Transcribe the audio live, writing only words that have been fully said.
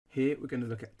Here we're going to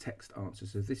look at text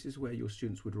answers. So this is where your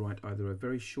students would write either a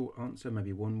very short answer,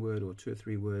 maybe one word or 2 or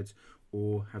 3 words,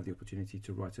 or have the opportunity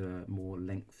to write a more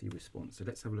lengthy response. So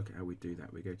let's have a look at how we do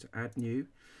that. We go to Add New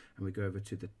and we go over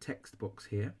to the text box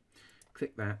here.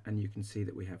 Click that and you can see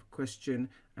that we have a question,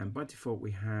 and by default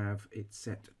we have it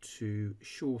set to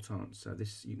short answer.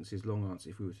 This you can see is long answer.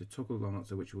 If we were to toggle long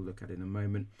answer, which we'll look at in a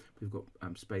moment, we've got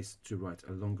space to write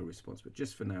a longer response, but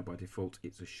just for now by default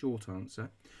it's a short answer.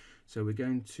 So we're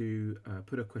going to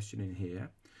put a question in here.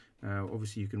 Now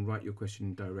obviously you can write your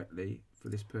question directly. For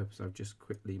this purpose I've just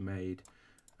quickly made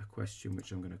a question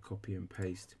which I'm going to copy and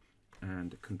paste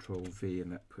and Control V,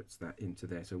 and that puts that into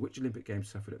there. So which Olympic Games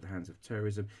suffered at the hands of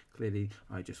terrorism? Clearly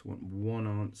I just want one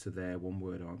answer there, one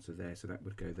word answer there, so that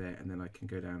would go there, and then I can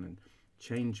go down and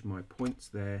change my points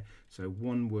there. So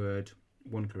one word,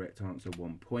 one correct answer,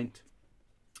 1 point,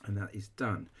 and that is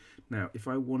done. Now if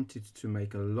I wanted to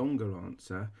make a longer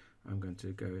answer, I'm going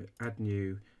to go Add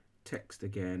New, Text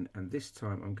again, and this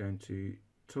time I'm going to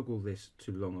toggle this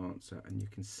to long answer, and you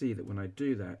can see that when I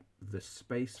do that the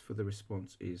space for the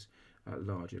response is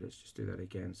larger. Let's just do that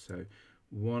again. So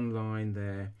one line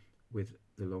there with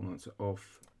the long answer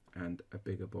off and a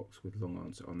bigger box with long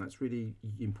answer on. That's really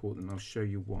important. I'll show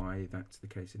you why that's the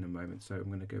case in a moment. So I'm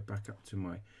going to go back up to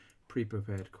my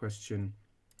pre-prepared question,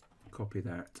 copy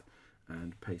that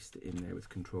and paste it in there with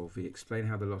Control V. Explain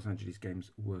how the Los Angeles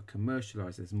Games were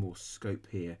commercialized. There's more scope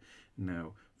here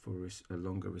now for a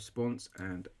longer response,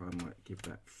 and I might give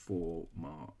that 4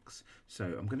 marks. So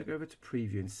I'm going to go over to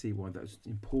preview and see why that's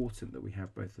important that we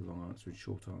have both the long answer and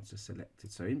short answer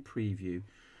selected. So in preview,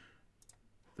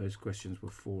 those questions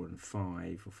were 4 and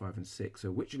 5, or 5 and 6.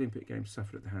 So which Olympic Games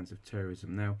suffered at the hands of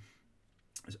terrorism? Now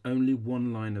there's only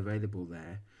one line available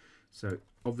there, so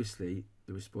obviously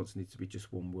the response needs to be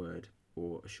just one word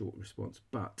or a short response.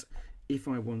 But if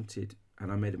I wanted,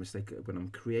 and I made a mistake when I'm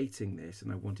creating this,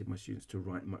 and I wanted my students to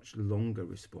write much longer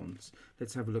response,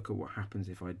 let's have a look at what happens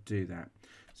if I do that.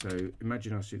 So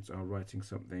imagine our students are writing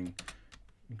something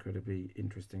incredibly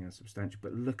interesting and substantial,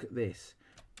 but look at this.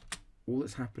 All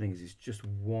that's happening is it's just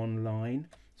one line,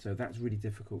 so that's really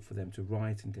difficult for them to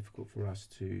write and difficult for us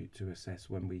to assess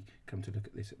when we come to look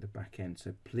at this at the back end.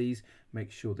 So please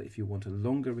make sure that if you want a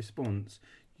longer response,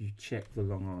 you check the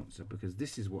long answer, because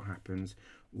this is what happens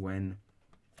when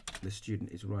the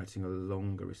student is writing a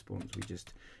longer response. We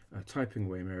just typing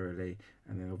away merrily,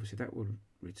 and then obviously that will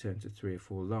return to 3 or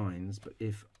 4 lines, but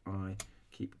if I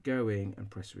keep going and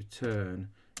press return,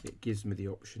 it gives me the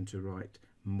option to write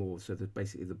more, so that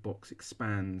basically the box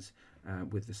expands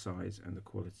with the size and the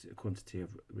quantity of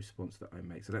response that I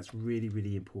make. So that's really,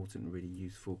 really important and really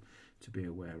useful to be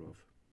aware of.